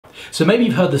So maybe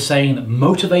you've heard the saying that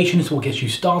motivation is what gets you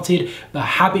started, but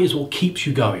habit is what keeps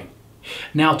you going.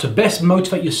 Now, to best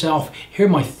motivate yourself, here are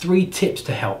my 3 tips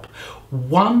to help.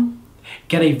 1,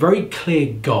 get a very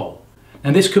clear goal.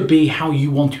 Now this could be how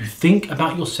you want to think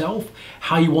about yourself,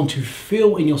 how you want to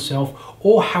feel in yourself,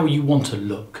 or how you want to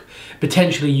look.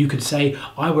 Potentially you could say,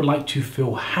 I would like to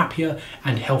feel happier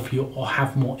and healthier or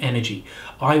have more energy.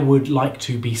 I would like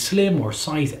to be slim or a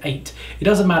size 8. It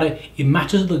doesn't matter, it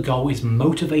matters the goal is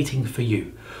motivating for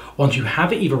you. Once you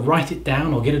have it, either write it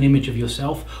down or get an image of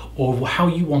yourself or how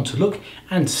you want to look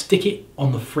and stick it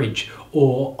on the fridge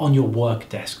or on your work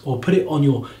desk or put it on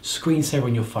your screensaver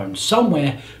on your phone,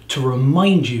 somewhere to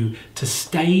remind you to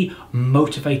stay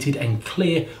motivated and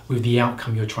clear with the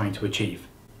outcome you're trying to achieve.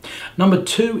 Number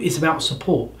 2 is about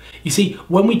support. You see,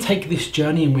 when we take this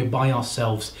journey and we're by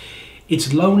ourselves,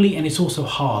 it's lonely and it's also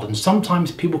hard, and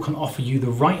sometimes people can offer you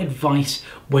the right advice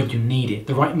when you need it,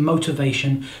 the right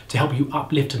motivation to help you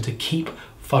uplift and to keep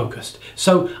focused.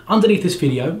 So underneath this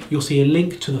video, you'll see a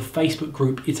link to the Facebook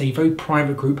group. It's a very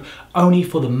private group, only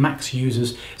for the max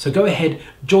users. So go ahead,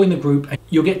 join the group, and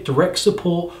you'll get direct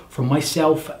support from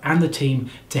myself and the team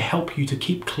to help you to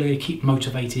keep clear, keep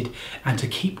motivated, and to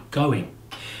keep going.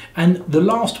 And the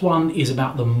last one is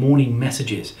about the morning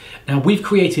messages. Now we've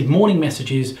created morning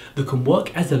messages that can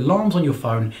work as alarms on your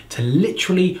phone to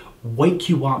literally wake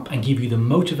you up and give you the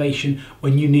motivation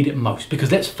when you need it most.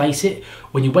 Because let's face it,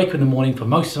 when you wake up in the morning, for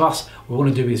most of us, what we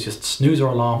want to do is just snooze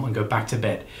our alarm and go back to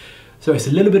bed. So it's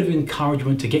a little bit of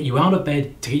encouragement to get you out of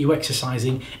bed, to get you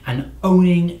exercising and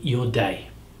owning your day.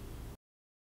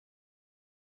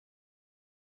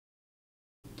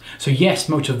 So yes,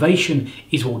 motivation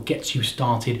is what gets you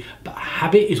started, but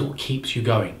habit is what keeps you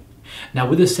going. Now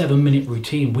with a 7-minute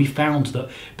routine, we found that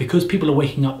because people are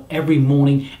waking up every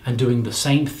morning and doing the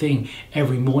same thing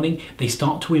every morning, they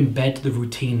start to embed the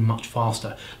routine much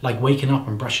faster, like waking up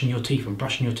and brushing your teeth and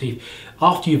brushing your teeth.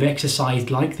 After you've exercised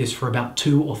like this for about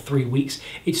 2 or 3 weeks,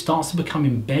 it starts to become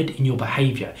embedded in your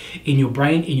behavior, in your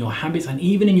brain, in your habits, and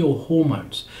even in your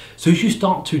hormones. So as you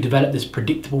start to develop this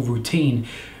predictable routine,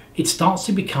 it starts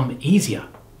to become easier.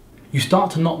 You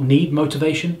start to not need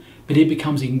motivation, but it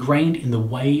becomes ingrained in the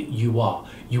way you are.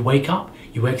 You wake up,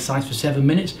 you exercise for 7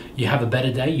 minutes, you have a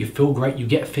better day, you feel great, you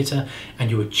get fitter,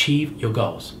 and you achieve your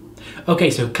goals.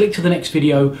 Okay, so click to the next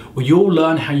video where you'll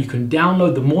learn how you can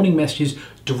download the morning messages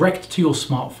direct to your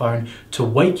smartphone to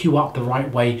wake you up the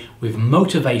right way with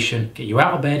motivation, get you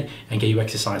out of bed, and get you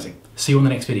exercising. See you on the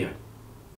next video.